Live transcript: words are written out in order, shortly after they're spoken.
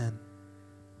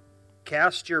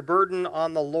Cast your burden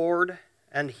on the Lord,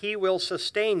 and he will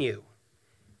sustain you.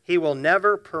 He will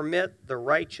never permit the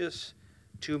righteous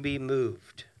to be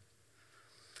moved.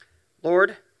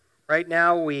 Lord, right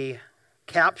now we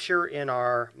capture in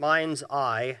our mind's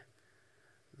eye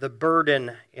the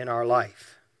burden in our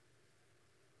life.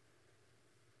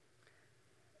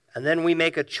 And then we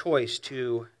make a choice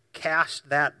to cast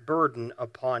that burden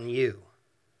upon you.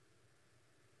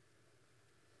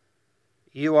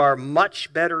 You are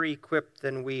much better equipped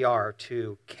than we are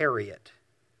to carry it,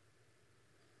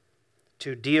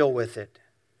 to deal with it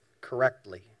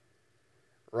correctly,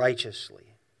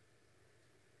 righteously.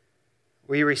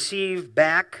 We receive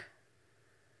back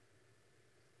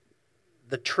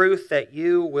the truth that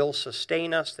you will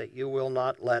sustain us, that you will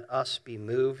not let us be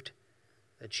moved,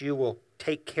 that you will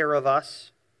take care of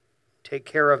us, take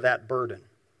care of that burden.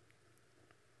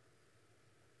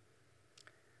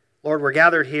 Lord, we're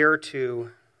gathered here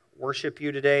to worship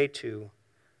you today, to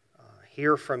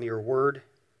hear from your word,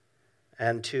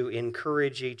 and to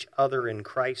encourage each other in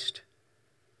Christ.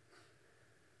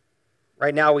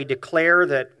 Right now we declare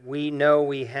that we know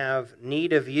we have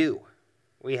need of you.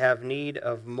 We have need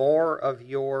of more of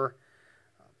your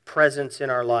presence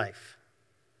in our life.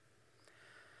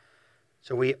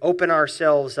 So we open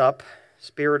ourselves up.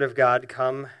 Spirit of God,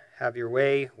 come, have your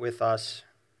way with us.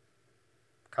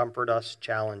 Comfort us,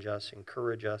 challenge us,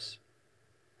 encourage us.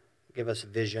 Give us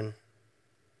vision.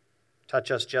 Touch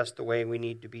us just the way we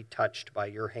need to be touched by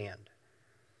your hand.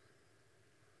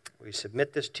 We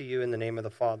submit this to you in the name of the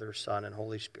Father, Son, and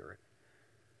Holy Spirit.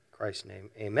 In Christ's name,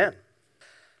 amen.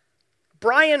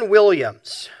 Brian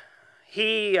Williams,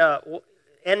 he,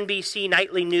 NBC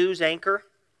Nightly News anchor.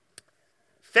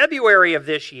 February of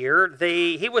this year,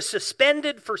 he was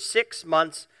suspended for 6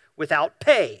 months without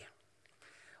pay.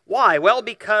 Why? Well,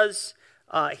 because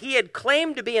he had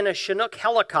claimed to be in a Chinook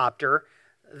helicopter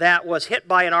that was hit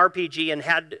by an RPG and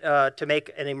had to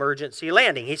make an emergency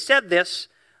landing. He said this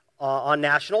on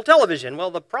national television.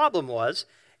 Well, the problem was,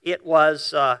 he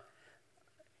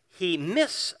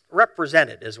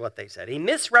misrepresented, is what they said. He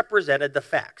misrepresented the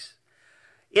facts.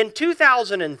 In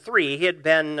 2003, he had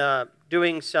been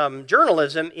doing some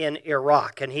journalism in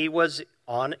Iraq, and he was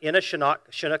in a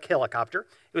Chinook helicopter.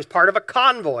 It was part of a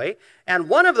convoy, and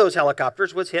one of those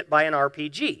helicopters was hit by an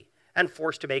RPG and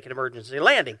forced to make an emergency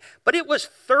landing. But it was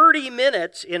 30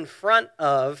 minutes in front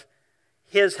of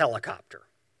his helicopter,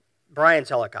 Brian's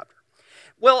helicopter.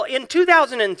 Well, in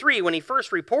 2003, when he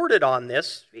first reported on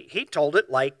this, he told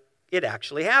it like it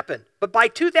actually happened. But by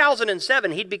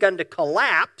 2007, he'd begun to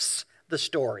collapse the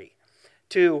story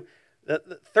to the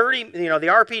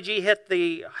RPG hit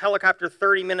the helicopter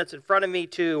 30 minutes in front of me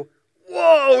to,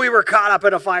 whoa, we were caught up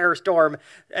in a firestorm.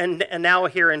 And now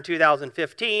here in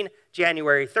 2015,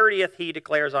 January 30th, he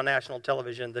declares on national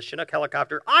television, the Chinook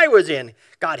helicopter I was in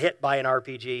got hit by an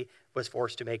RPG, was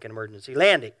forced to make an emergency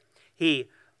landing. He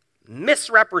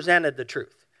misrepresented the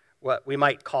truth, what we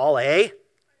might call a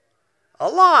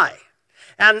lie.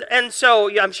 And so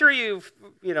I'm sure you've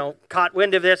caught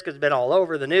wind of this because it's been all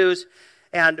over the news.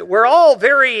 And we're all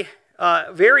very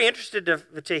interested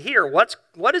to hear what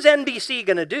is NBC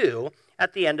going to do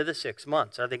at the end of the 6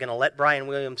 months. Are they going to let Brian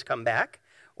Williams come back,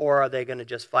 or are they going to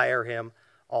just fire him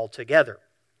altogether?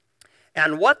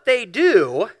 And what they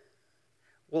do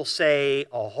will say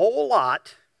a whole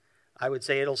lot. I would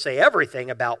say it'll say everything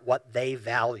about what they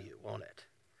value on it.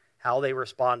 How they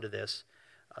respond to this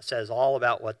says all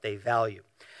about what they value.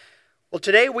 Well,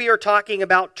 today we are talking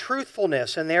about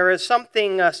truthfulness, and there is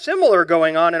something similar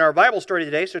going on in our Bible story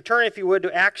today. So turn, if you would,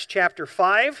 to Acts chapter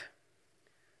 5,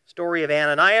 story of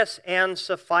Ananias and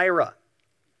Sapphira.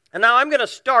 And now I'm going to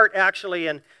start actually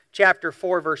in chapter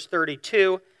 4, verse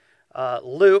 32.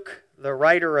 Luke, the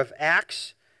writer of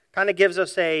Acts, kind of gives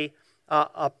us a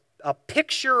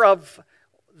picture of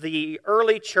the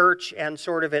early church and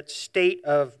sort of its state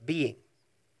of being.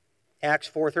 Acts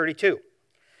 4:32.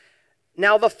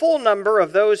 Now the full number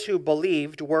of those who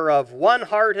believed were of one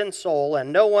heart and soul,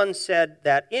 and no one said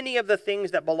that any of the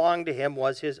things that belonged to him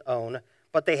was his own,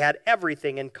 but they had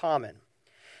everything in common.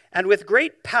 And with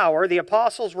great power the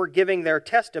apostles were giving their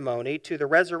testimony to the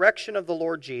resurrection of the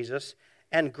Lord Jesus,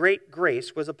 and great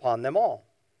grace was upon them all.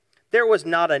 There was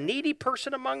not a needy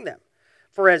person among them,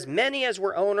 for as many as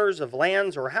were owners of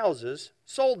lands or houses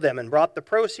sold them and brought the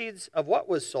proceeds of what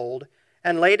was sold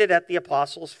and laid it at the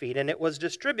apostles' feet, and it was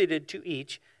distributed to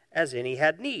each as any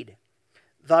had need.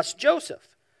 Thus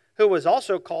Joseph, who was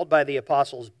also called by the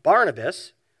apostles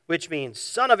Barnabas, which means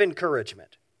son of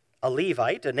encouragement, a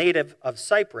Levite, a native of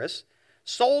Cyprus,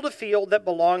 sold a field that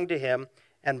belonged to him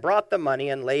and brought the money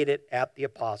and laid it at the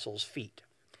apostles' feet.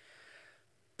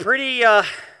 Pretty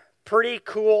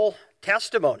cool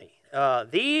testimony.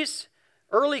 These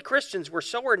early Christians were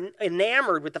so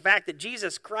enamored with the fact that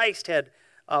Jesus Christ had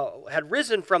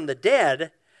risen from the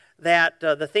dead that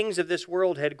the things of this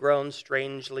world had grown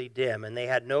strangely dim, and they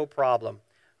had no problem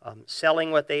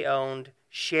selling what they owned,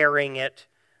 sharing it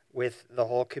with the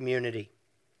whole community.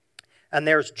 And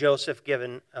there's Joseph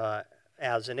given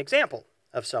as an example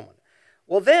of someone.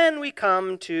 Well, then we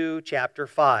come to chapter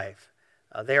 5.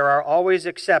 There are always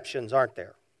exceptions, aren't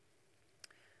there?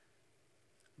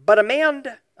 But a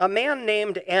man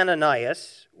named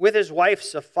Ananias, with his wife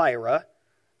Sapphira,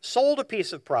 sold a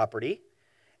piece of property,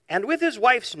 and with his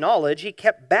wife's knowledge, he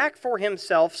kept back for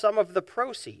himself some of the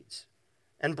proceeds,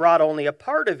 and brought only a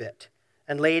part of it,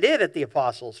 and laid it at the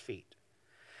apostles' feet.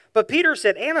 But Peter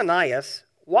said, Ananias,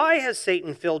 why has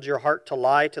Satan filled your heart to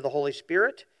lie to the Holy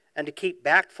Spirit, and to keep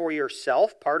back for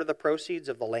yourself part of the proceeds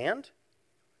of the land?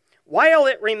 While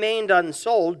it remained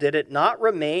unsold, did it not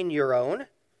remain your own?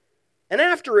 And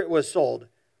after it was sold,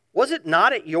 was it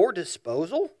not at your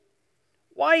disposal?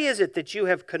 Why is it that you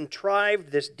have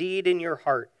contrived this deed in your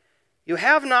heart? You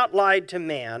have not lied to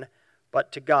man,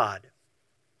 but to God.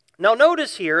 Now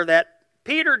notice here that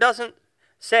Peter doesn't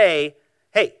say,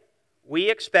 hey, we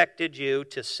expected you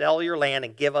to sell your land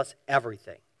and give us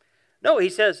everything. No, he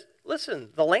says, listen,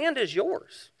 the land is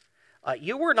yours.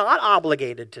 You were not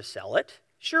obligated to sell it.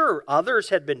 Sure, others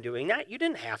had been doing that. You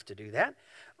didn't have to do that.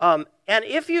 And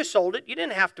if you sold it, you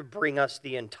didn't have to bring us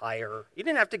you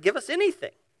didn't have to give us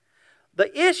anything.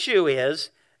 The issue is,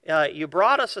 you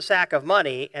brought us a sack of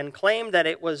money and claimed that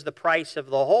it was the price of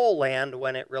the whole land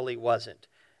when it really wasn't.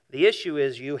 The issue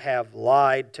is you have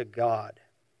lied to God.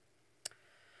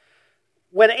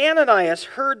 When Ananias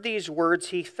heard these words,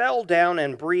 he fell down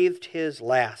and breathed his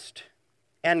last.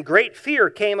 And great fear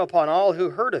came upon all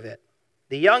who heard of it.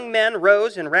 The young men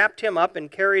rose and wrapped him up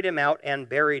and carried him out and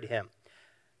buried him.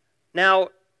 Now,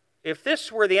 if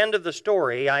this were the end of the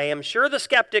story, I am sure the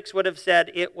skeptics would have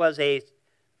said it was a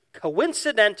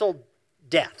coincidental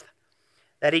death,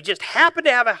 that he just happened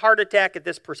to have a heart attack at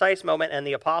this precise moment, and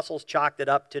the apostles chalked it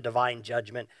up to divine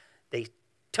judgment. They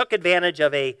took advantage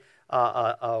of a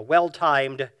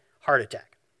well-timed heart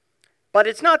attack. But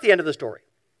it's not the end of the story.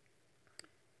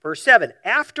 Verse 7,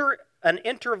 after an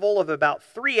interval of about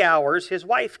 3 hours, his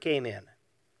wife came in,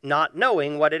 not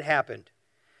knowing what had happened.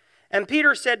 And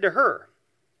Peter said to her,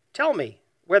 tell me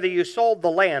whether you sold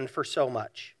the land for so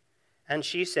much. And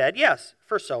she said, yes,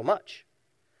 for so much.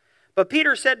 But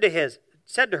Peter said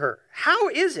to her, how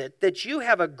is it that you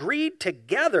have agreed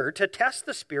together to test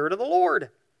the Spirit of the Lord?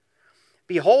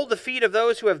 Behold, the feet of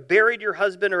those who have buried your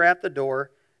husband are at the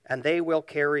door, and they will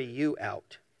carry you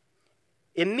out.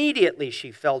 Immediately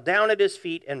she fell down at his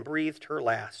feet and breathed her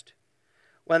last.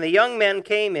 When the young men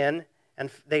came in, and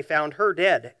they found her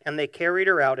dead, and they carried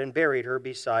her out and buried her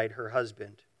beside her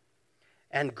husband.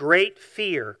 And great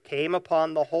fear came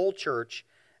upon the whole church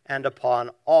and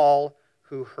upon all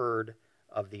who heard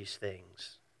of these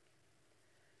things.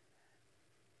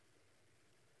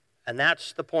 And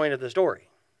that's the point of the story.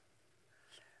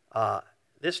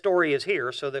 This story is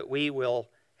here so that we will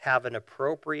have an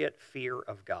appropriate fear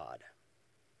of God.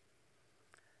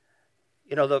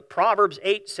 You know, the Proverbs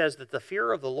 8 says that the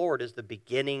fear of the Lord is the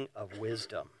beginning of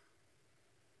wisdom.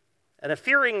 And the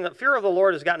fear of the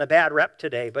Lord has gotten a bad rep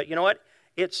today, but you know what?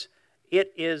 It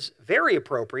is very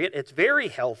appropriate, it's very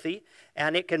healthy,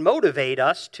 and it can motivate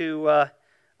us to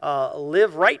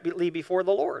live rightly before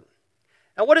the Lord.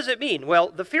 Now, what does it mean? Well,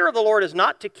 the fear of the Lord is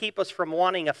not to keep us from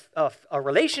wanting a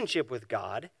relationship with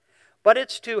God, but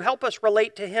it's to help us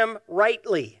relate to Him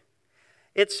rightly.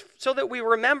 It's so that we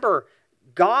remember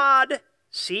God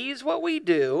sees what we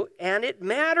do, and it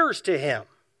matters to Him.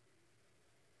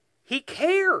 He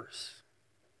cares.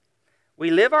 We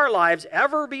live our lives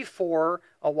ever before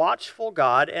a watchful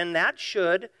God, and that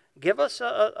should give us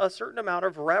a certain amount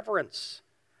of reverence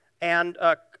and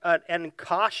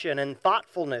caution and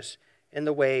thoughtfulness in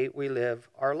the way we live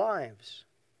our lives.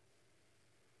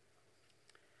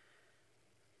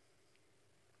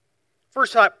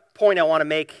 First point I want to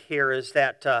make here is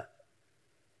that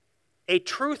a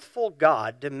truthful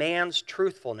God demands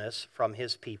truthfulness from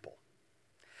His people.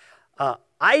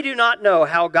 I do not know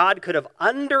how God could have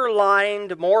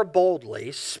underlined more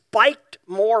boldly, spiked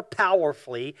more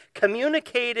powerfully,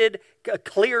 communicated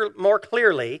more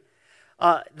clearly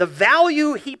the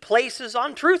value He places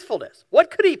on truthfulness. What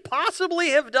could He possibly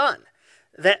have done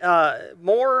that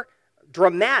more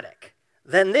dramatic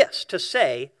than this, to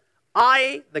say,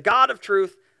 I, the God of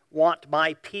truth, want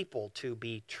my people to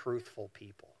be truthful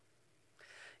people?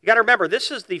 You got to remember,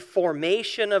 this is the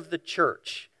formation of the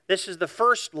church. This is the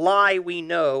first lie we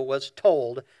know was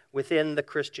told within the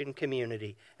Christian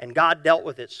community. And God dealt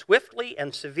with it swiftly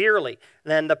and severely.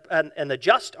 And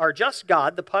our just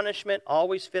God, the punishment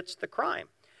always fits the crime.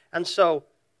 And so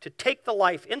to take the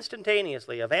life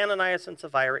instantaneously of Ananias and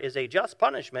Sapphira is a just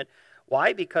punishment.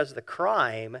 Why? Because the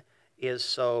crime is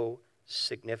so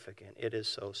significant. It is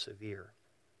so severe.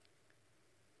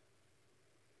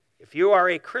 If you are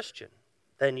a Christian,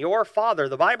 then your Father,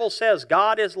 the Bible says,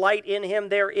 God is light, in him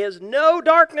there is no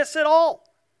darkness at all.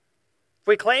 If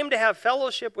we claim to have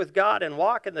fellowship with God and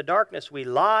walk in the darkness, we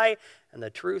lie, and the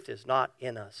truth is not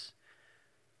in us.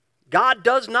 God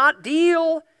does not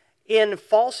deal in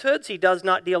falsehoods. He does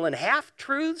not deal in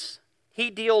half-truths. He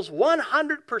deals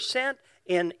 100%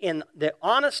 in the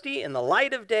honesty, in the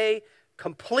light of day,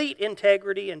 complete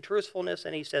integrity and truthfulness,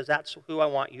 and he says, that's who I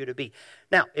want you to be.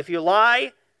 Now, if you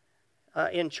lie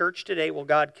in church today, will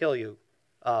God kill you?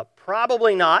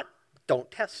 Probably not. Don't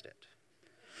test it.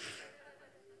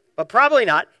 But probably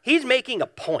not. He's making a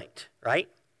point, right?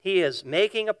 He is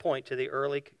making a point to the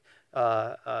early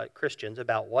Christians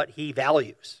about what he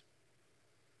values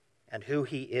and who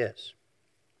he is.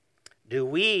 Do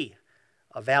we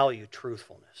value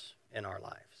truthfulness in our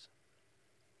lives?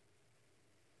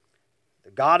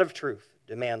 The God of truth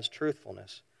demands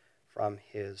truthfulness from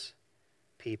his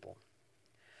people.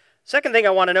 Second thing I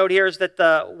want to note here is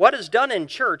that what is done in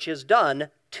church is done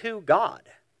to God.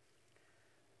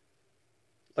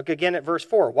 Look again at verse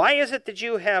 4. Why is it that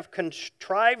you have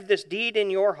contrived this deed in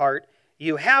your heart?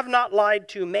 You have not lied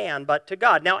to man, but to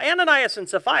God. Now, Ananias and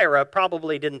Sapphira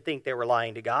probably didn't think they were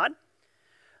lying to God.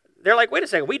 They're like, wait a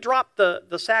second, we dropped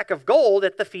the sack of gold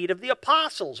at the feet of the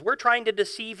apostles. We're trying to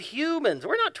deceive humans.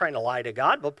 We're not trying to lie to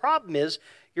God. The problem is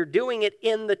you're doing it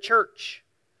in the church.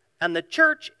 And the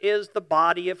church is the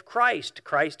body of Christ.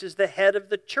 Christ is the head of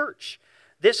the church.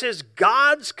 This is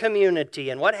God's community.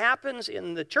 And what happens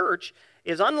in the church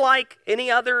is unlike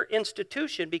any other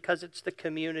institution because it's the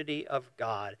community of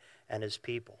God and his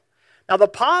people. Now, the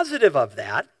positive of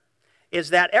that is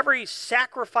that every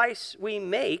sacrifice we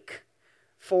make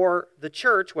for the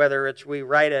church, whether it's we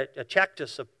write a check to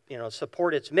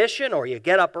support its mission, or you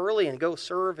get up early and go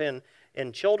serve in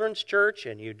children's church,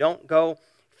 and you don't go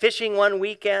fishing one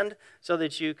weekend so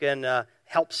that you can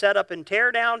help set up and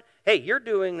tear down, hey, you're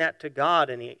doing that to God,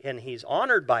 and he's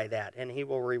honored by that, and he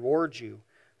will reward you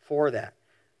for that.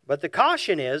 But the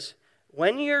caution is,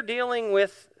 when you're dealing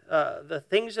with the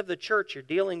things of the church, you're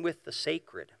dealing with the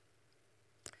sacred.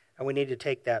 And we need to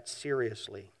take that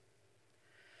seriously.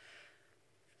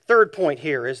 Third point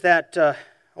here is that I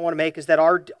want to make is that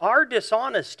our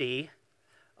dishonesty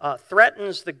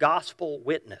threatens the gospel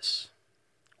witness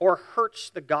or hurts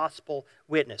the gospel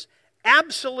witness.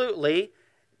 Absolutely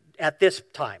at this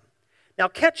time. Now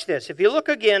catch this. If you look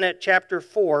again at chapter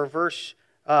 4, verse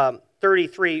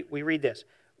 33, we read this.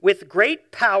 With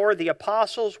great power the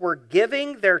apostles were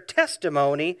giving their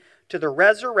testimony to the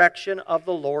resurrection of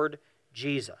the Lord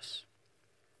Jesus.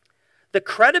 The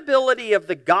credibility of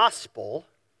the gospel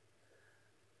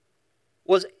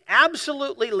was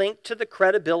absolutely linked to the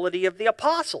credibility of the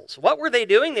apostles. What were they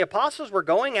doing? The apostles were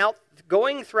going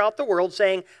throughout the world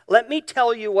saying, let me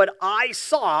tell you what I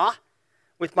saw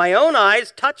with my own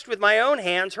eyes, touched with my own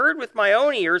hands, heard with my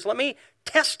own ears. Let me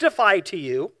testify to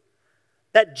you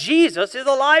that Jesus is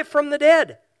alive from the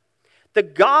dead. The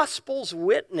gospel's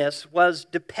witness was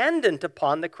dependent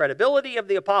upon the credibility of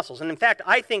the apostles. And in fact,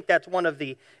 I think that's one of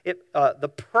the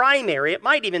primary, it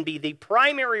might even be the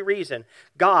primary reason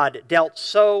God dealt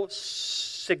so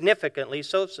significantly,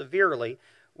 so severely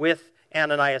with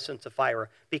Ananias and Sapphira.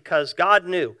 Because God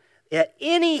knew that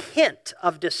any hint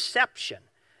of deception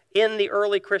in the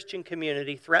early Christian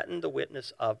community threatened the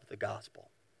witness of the gospel.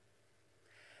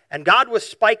 And God was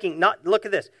spiking, look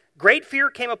at this. Great fear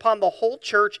came upon the whole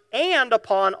church and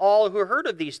upon all who heard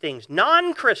of these things.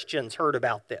 Non-Christians heard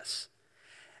about this.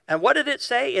 And what did it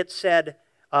say? It said,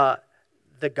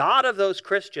 the God of those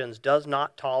Christians does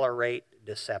not tolerate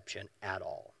deception at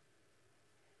all.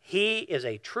 He is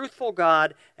a truthful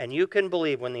God, and you can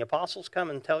believe when the apostles come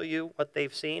and tell you what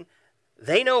they've seen,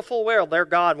 they know full well their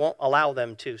God won't allow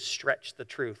them to stretch the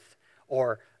truth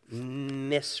or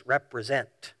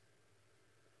misrepresent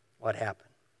what happened.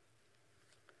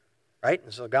 Right?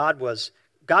 And so God was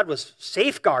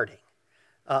safeguarding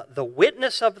the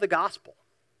witness of the gospel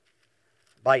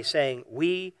by saying,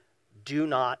 we do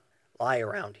not lie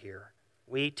around here.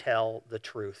 We tell the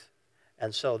truth.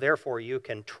 And so therefore you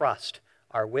can trust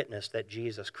our witness that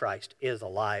Jesus Christ is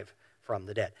alive from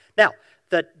the dead. Now,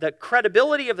 the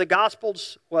credibility of the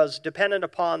Gospels was dependent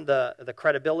upon the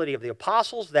credibility of the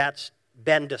apostles. That's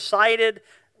been decided.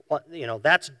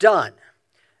 That's done.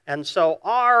 And so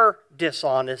our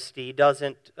dishonesty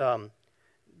doesn't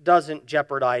doesn't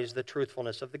jeopardize the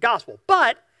truthfulness of the gospel.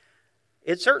 But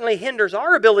it certainly hinders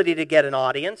our ability to get an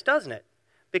audience, doesn't it?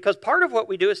 Because part of what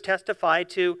we do is testify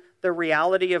to the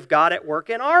reality of God at work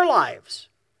in our lives.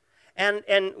 And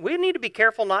we need to be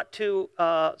careful not to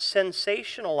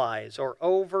sensationalize or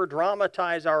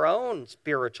over-dramatize our own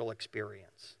spiritual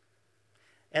experience.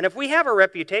 And if we have a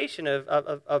reputation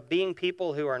of being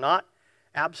people who are not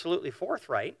absolutely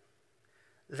forthright,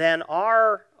 then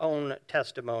our own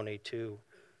testimony to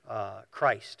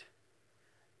Christ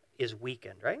is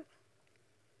weakened, right?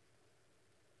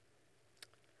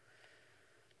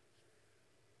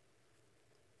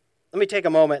 Let me take a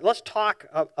moment. Let's talk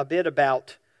a bit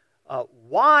about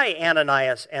why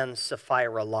Ananias and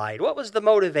Sapphira lied. What was the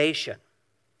motivation?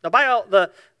 The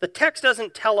text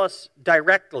doesn't tell us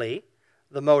directly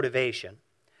the motivation,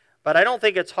 but I don't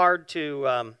think it's hard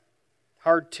to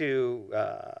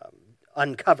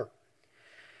uncover.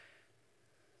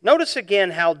 Notice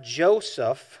again how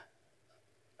Joseph,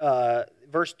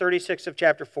 verse 36 of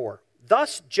chapter 4,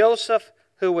 thus Joseph,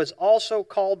 who was also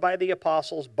called by the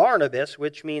apostles Barnabas,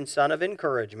 which means son of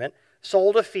encouragement,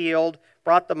 sold a field,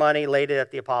 brought the money, laid it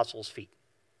at the apostles' feet.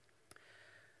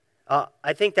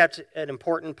 I think that's an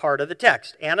important part of the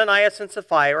text. Ananias and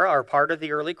Sapphira are part of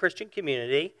the early Christian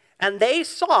community, and they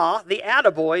saw the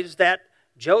attaboys that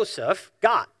Joseph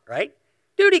got, right?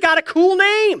 Dude, he got a cool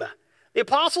name. The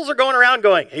apostles are going around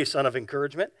going, hey, son of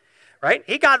encouragement, right?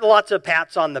 He got lots of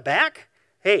pats on the back.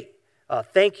 Hey,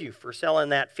 thank you for selling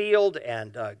that field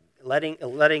and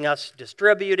letting us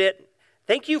distribute it.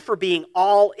 Thank you for being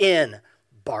all in,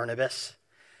 Barnabas.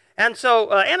 And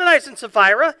so Ananias and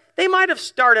Sapphira, they might have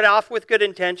started off with good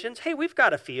intentions. Hey, we've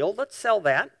got a field. Let's sell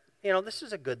that. This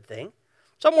is a good thing.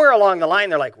 Somewhere along the line,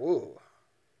 they're like, whoa,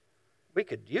 we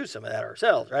could use some of that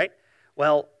ourselves, right?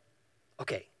 Well,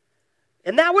 okay.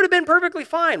 And that would have been perfectly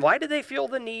fine. Why did they feel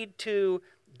the need to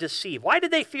deceive? Why did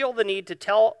they feel the need to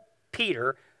tell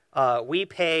Peter, we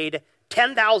paid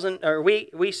 $10,000, or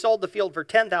we sold the field for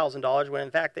 $10,000 when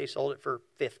in fact they sold it for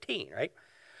 $15,000, right?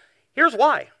 Here's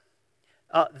why.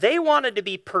 They wanted to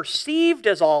be perceived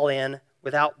as all in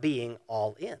without being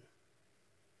all in.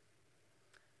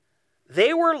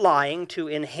 They were lying to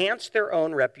enhance their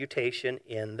own reputation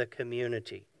in the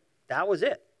community. That was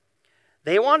it.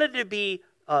 They wanted to be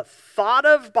thought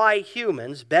of by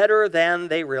humans better than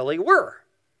they really were.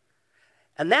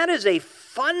 And that is a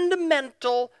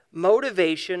fundamental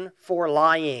motivation for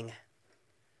lying.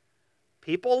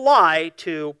 People lie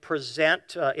to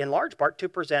present, in large part, to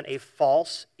present a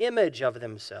false image of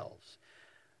themselves.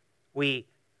 We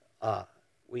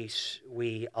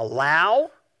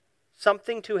allow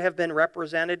something to have been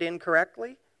represented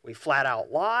incorrectly. We flat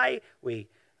out lie. We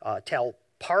tell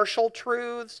partial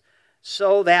truths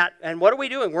so that, and what are we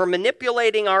doing? We're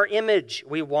manipulating our image.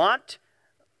 We want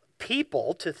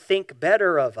people to think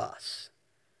better of us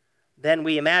than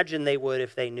we imagine they would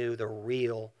if they knew the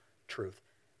real truth.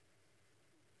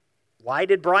 Why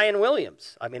did Brian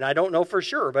Williams? I mean, I don't know for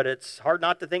sure, but it's hard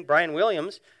not to think Brian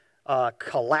Williams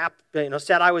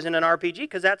said I was in an RPG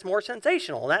because that's more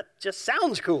sensational. That just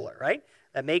sounds cooler, right?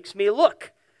 That makes me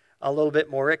look a little bit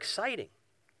more exciting.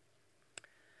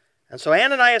 And so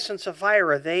Ananias and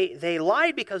Sapphira, they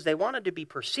lied because they wanted to be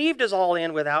perceived as all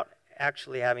in without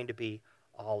actually having to be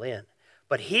all in.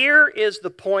 But here is the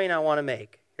point I want to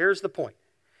make. Here's the point.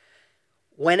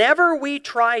 Whenever we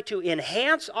try to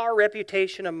enhance our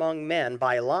reputation among men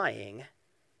by lying,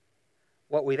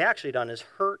 what we've actually done is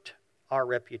hurt our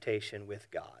reputation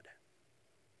with God.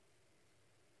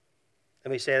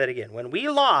 Let me say that again. When we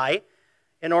lie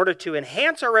in order to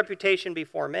enhance our reputation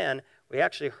before men, we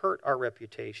actually hurt our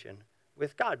reputation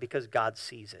with God because God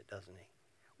sees it, doesn't he?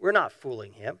 We're not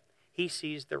fooling him. He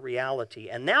sees the reality.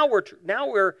 And now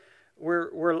we're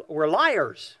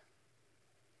liars.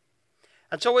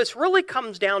 And so it really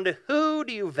comes down to who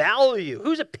do you value?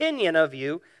 Whose opinion of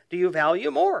you do you value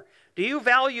more? Do you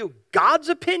value God's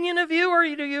opinion of you, or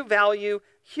do you value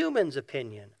humans'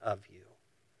 opinion of you?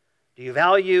 Do you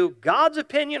value God's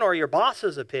opinion or your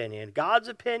boss's opinion? God's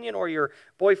opinion or your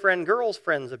boyfriend,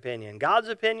 girlfriend's opinion? God's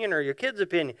opinion or your kid's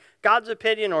opinion? God's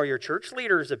opinion or your church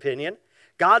leader's opinion?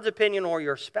 God's opinion or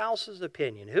your spouse's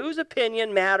opinion? Whose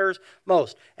opinion matters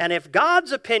most? And if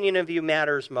God's opinion of you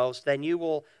matters most, then you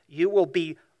will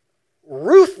be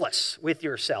ruthless with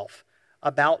yourself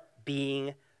about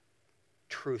being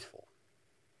truthful.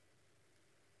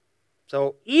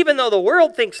 So even though the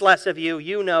world thinks less of you,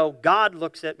 you know God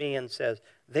looks at me and says,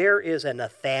 there is a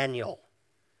Nathaniel,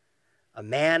 a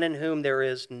man in whom there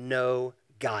is no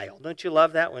guile. Don't you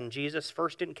love that when Jesus'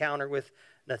 first encounter with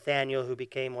Nathaniel, who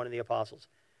became one of the apostles?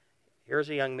 Here's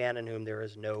a young man in whom there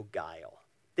is no guile.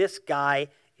 This guy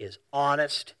is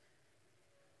honest,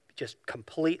 just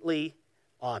completely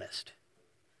honest.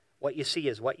 What you see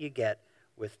is what you get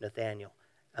with Nathaniel.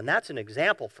 And that's an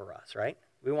example for us, right?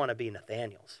 We want to be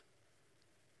Nathaniels.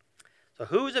 So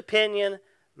whose opinion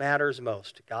matters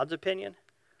most? God's opinion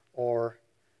or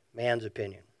man's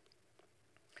opinion?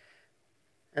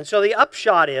 And so the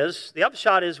upshot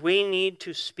is we need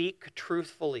to speak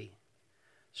truthfully.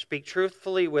 Speak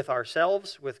truthfully with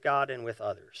ourselves, with God, and with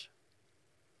others.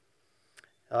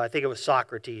 I think it was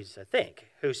Socrates,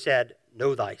 who said,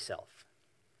 "Know thyself."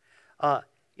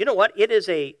 You know what? It is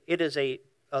a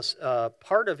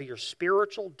part of your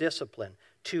spiritual discipline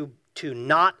to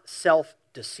not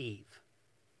self-deceive.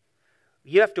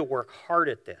 You have to work hard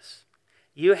at this.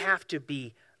 You have to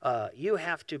be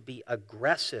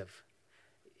aggressive.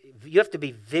 You have to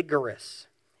be vigorous.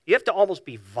 You have to almost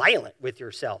be violent with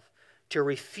yourself to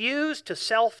refuse to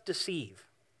self-deceive.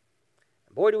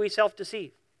 Boy, do we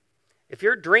self-deceive. If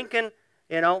you're drinking,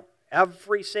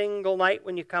 every single night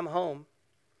when you come home,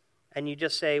 and you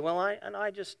just say, "Well,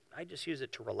 I just use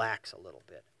it to relax a little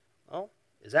bit." Well,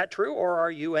 is that true, or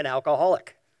are you an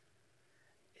alcoholic?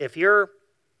 If you're,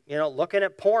 looking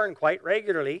at porn quite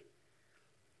regularly,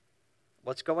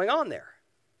 what's going on there?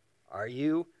 Are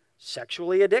you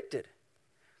sexually addicted?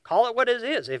 Call it what it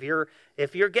is. If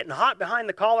you're getting hot behind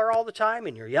the collar all the time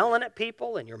and you're yelling at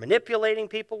people and you're manipulating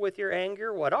people with your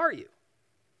anger, what are you?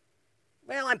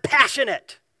 Well, I'm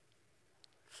passionate.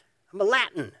 I'm a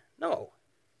Latin. No,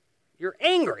 you're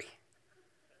angry,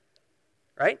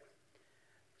 right?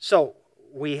 So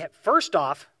first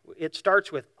off, it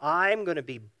starts with, I'm going to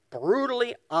be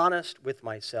brutally honest with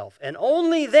myself. And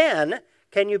only then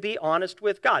can you be honest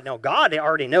with God. Now, God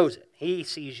already knows it. He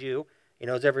sees you. He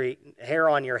knows every hair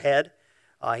on your head.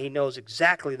 He knows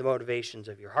exactly the motivations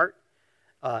of your heart.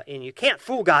 And you can't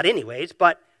fool God anyways,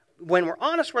 but when we're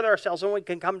honest with ourselves, then we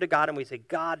can come to God and we say,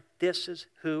 "God, this is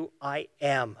who I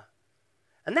am."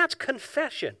 And that's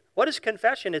confession. What is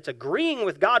confession? It's agreeing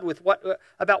with God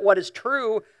about what is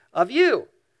true of you.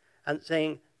 And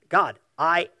saying, "God,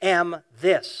 I am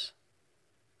this.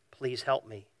 Please help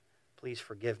me. Please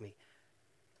forgive me."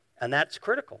 And that's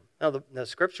critical. Now, the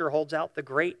Scripture holds out the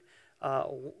great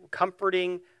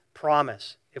comforting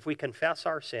promise. If we confess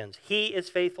our sins, He is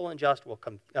faithful and just, will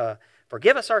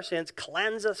forgive us our sins,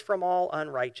 cleanse us from all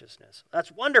unrighteousness.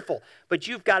 That's wonderful. But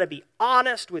you've got to be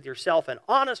honest with yourself and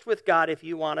honest with God if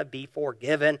you want to be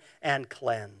forgiven and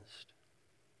cleansed.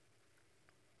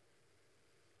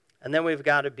 And then we've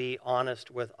got to be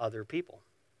honest with other people.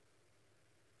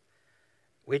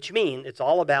 Which means it's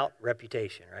all about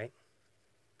reputation, right?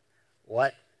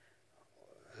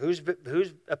 Whose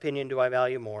opinion do I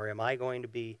value more? Am I going to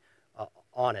be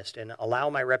honest and allow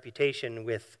my reputation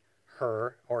with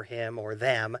her or him or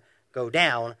them go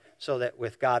down so that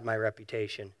with God my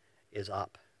reputation is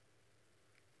up?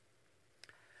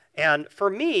 And for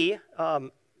me,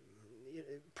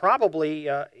 probably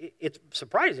it's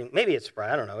surprising. Maybe it's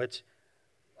surprising. I don't know.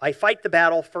 I fight the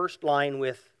battle first line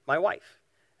with my wife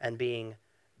and being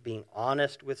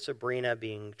honest with Sabrina,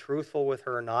 being truthful with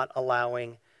her, not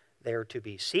allowing there to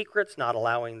be secrets, not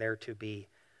allowing there to be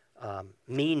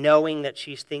me knowing that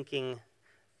she's thinking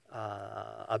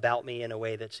about me in a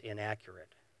way that's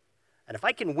inaccurate. And if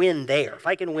I can win there, if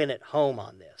I can win at home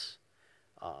on this,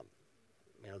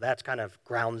 that's kind of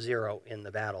ground zero in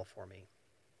the battle for me.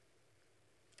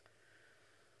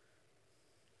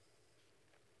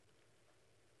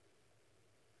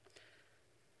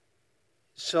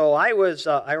 So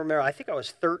I think I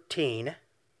was 13,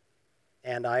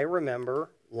 and I remember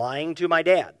lying to my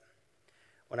dad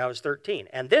when I was 13.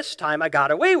 And this time I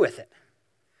got away with it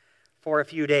for a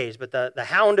few days. But the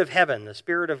hound of heaven, the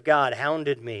Spirit of God,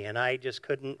 hounded me, and I just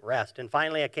couldn't rest. And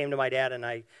finally I came to my dad and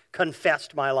I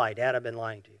confessed my lie. "Dad, I've been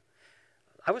lying to you."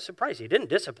 I was surprised. He didn't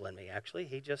discipline me, actually.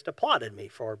 He just applauded me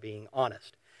for being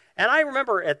honest. And I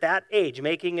remember at that age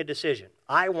making a decision.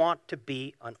 I want to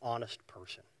be an honest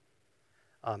person.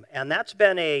 And that's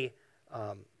been a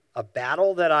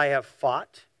battle that I have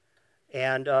fought,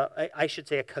 and I should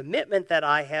say a commitment that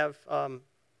I have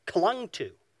clung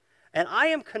to. And I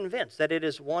am convinced that it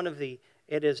is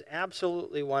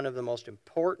absolutely one of the most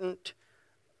important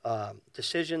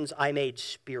decisions I made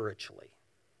spiritually.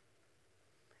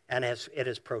 And it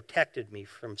has protected me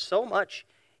from so much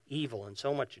evil and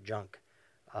so much junk.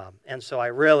 And so I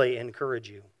really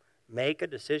encourage you, make a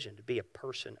decision to be a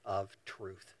person of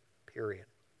truth, period.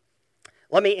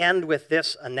 Let me end with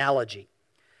this analogy.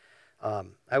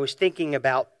 I was thinking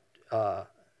about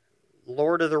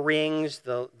Lord of the Rings,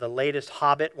 the latest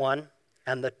Hobbit one,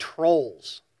 and the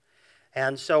trolls.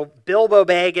 And so Bilbo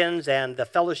Baggins and the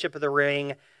Fellowship of the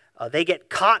Ring, they get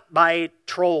caught by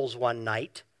trolls one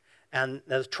night, and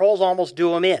the trolls almost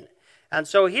do them in. And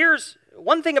so here's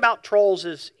one thing about trolls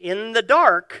is in the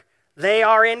dark, they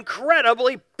are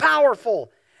incredibly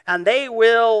powerful, and they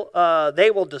will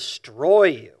destroy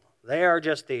you. They are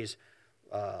just these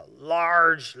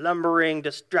large, lumbering,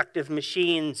 destructive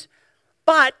machines.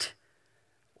 But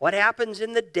what happens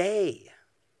in the day?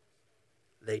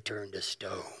 They turn to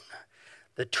stone.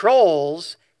 The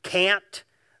trolls can't,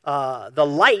 the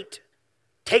light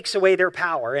takes away their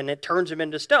power and it turns them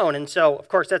into stone. And so, of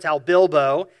course, that's how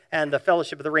Bilbo and the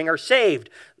Fellowship of the Ring are saved.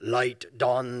 Light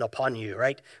dawn upon you,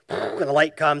 right? And the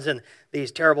light comes and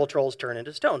these terrible trolls turn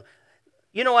into stone.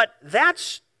 You know what?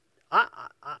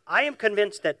 I am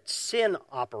convinced that sin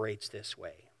operates this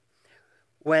way.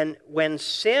 When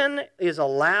sin is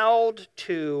allowed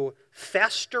to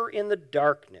fester in the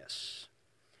darkness,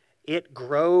 it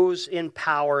grows in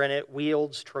power and it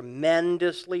wields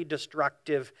tremendously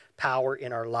destructive power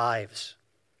in our lives.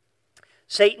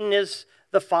 Satan is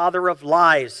the father of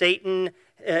lies.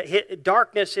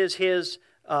 Darkness is his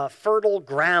fertile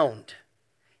ground.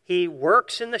 He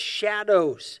works in the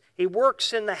shadows. He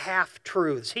works in the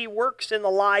half-truths. He works in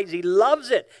the lies. He loves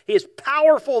it. He is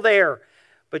powerful there.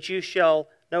 But you shall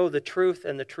know the truth,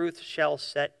 and the truth shall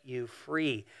set you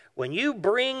free. When you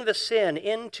bring the sin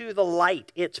into the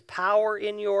light, its power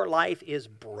in your life is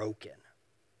broken.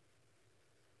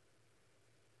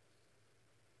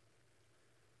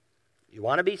 You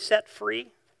want to be set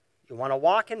free? You want to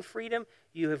walk in freedom?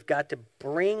 You have got to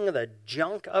bring the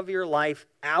junk of your life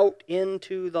out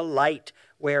into the light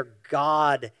where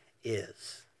God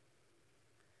is.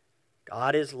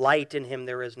 God is light, in him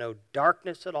there is no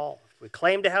darkness at all. If we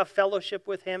claim to have fellowship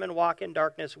with him and walk in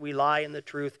darkness, we lie and the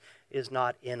truth is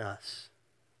not in us.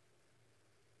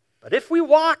 But if we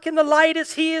walk in the light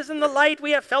as he is in the light,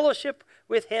 we have fellowship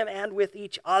with him and with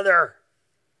each other.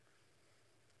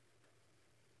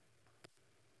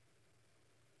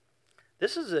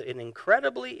 This is an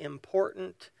incredibly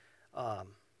important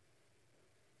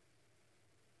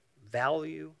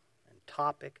value and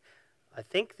topic. I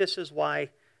think this is why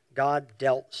God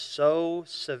dealt so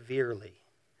severely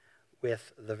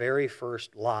with the very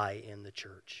first lie in the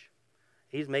church.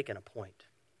 He's making a point.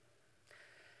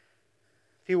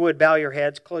 If you would, bow your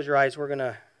heads, close your eyes. We're going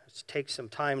to take some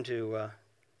time to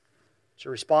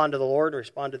respond to the Lord,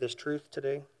 respond to this truth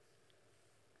today.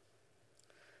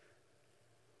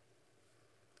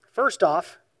 First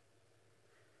off,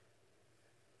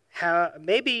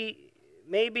 maybe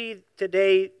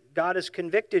today God has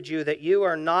convicted you that you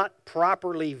are not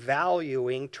properly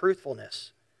valuing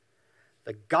truthfulness.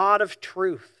 The God of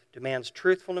truth demands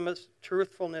truthfulness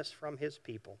from his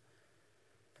people.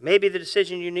 Maybe the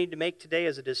decision you need to make today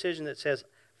is a decision that says,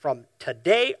 from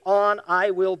today on,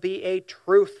 I will be a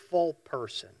truthful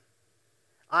person.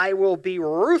 I will be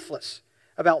ruthless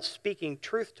about speaking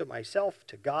truth to myself,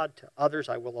 to God, to others.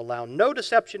 I will allow no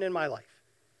deception in my life.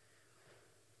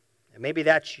 And maybe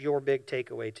that's your big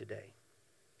takeaway today.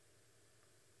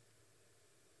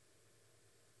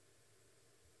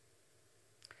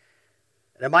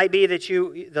 And it might be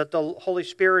that the Holy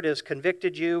Spirit has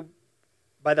convicted you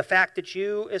by the fact that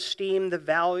you esteem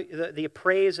the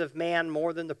praise of man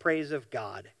more than the praise of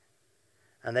God,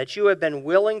 and that you have been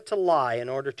willing to lie in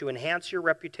order to enhance your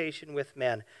reputation with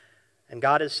men. And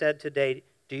God has said today,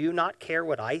 do you not care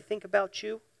what I think about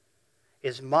you?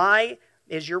 Is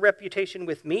your reputation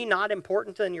with me not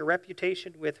important than your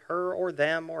reputation with her or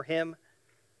them or him?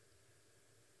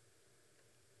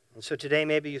 And so today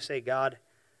maybe you say, God,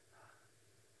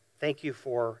 thank you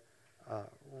for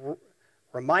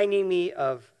reminding me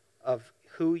of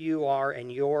who you are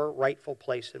and your rightful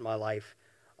place in my life.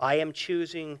 I am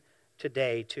choosing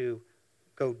today to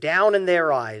go down in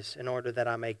their eyes in order that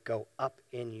I may go up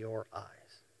in your eyes.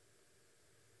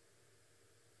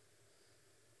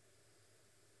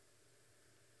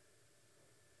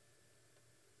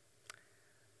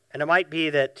 And it might be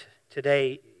that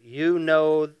today you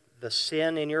know the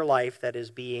sin in your life that is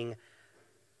being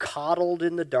coddled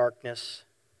in the darkness,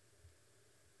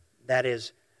 that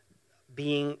is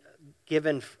being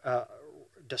given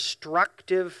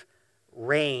destructive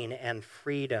reign and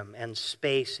freedom and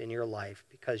space in your life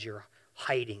because you're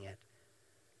hiding it.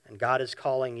 And God is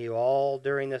calling you all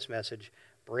during this message,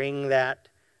 bring that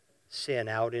sin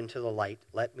out into the light.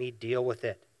 Let me deal with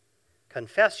it.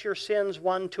 Confess your sins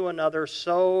one to another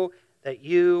so that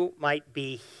you might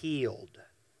be healed.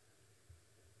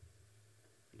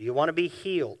 Do you want to be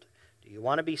healed? Do you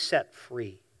want to be set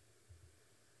free?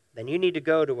 Then you need to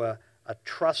go to a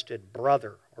trusted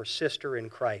brother or sister in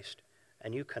Christ,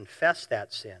 and you confess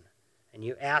that sin, and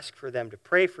you ask for them to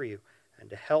pray for you and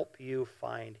to help you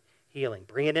find healing.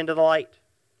 Bring it into the light.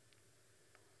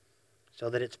 so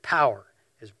that its power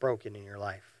is broken in your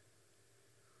life.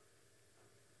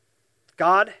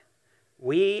 God,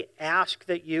 we ask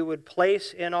that you would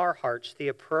place in our hearts the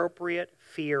appropriate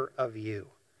fear of you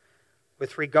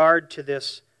with regard to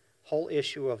this whole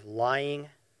issue of lying,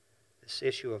 this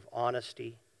issue of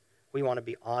honesty. We want to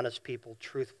be honest people,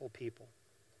 truthful people.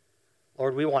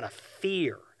 Lord, we want to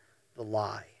fear the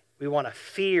lie. We want to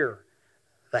fear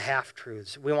the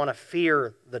half-truths. We want to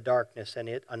fear the darkness and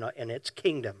its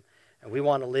kingdom. And we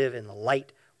want to live in the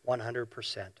light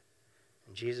 100%.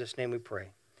 In Jesus' name we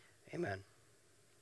pray. Amen.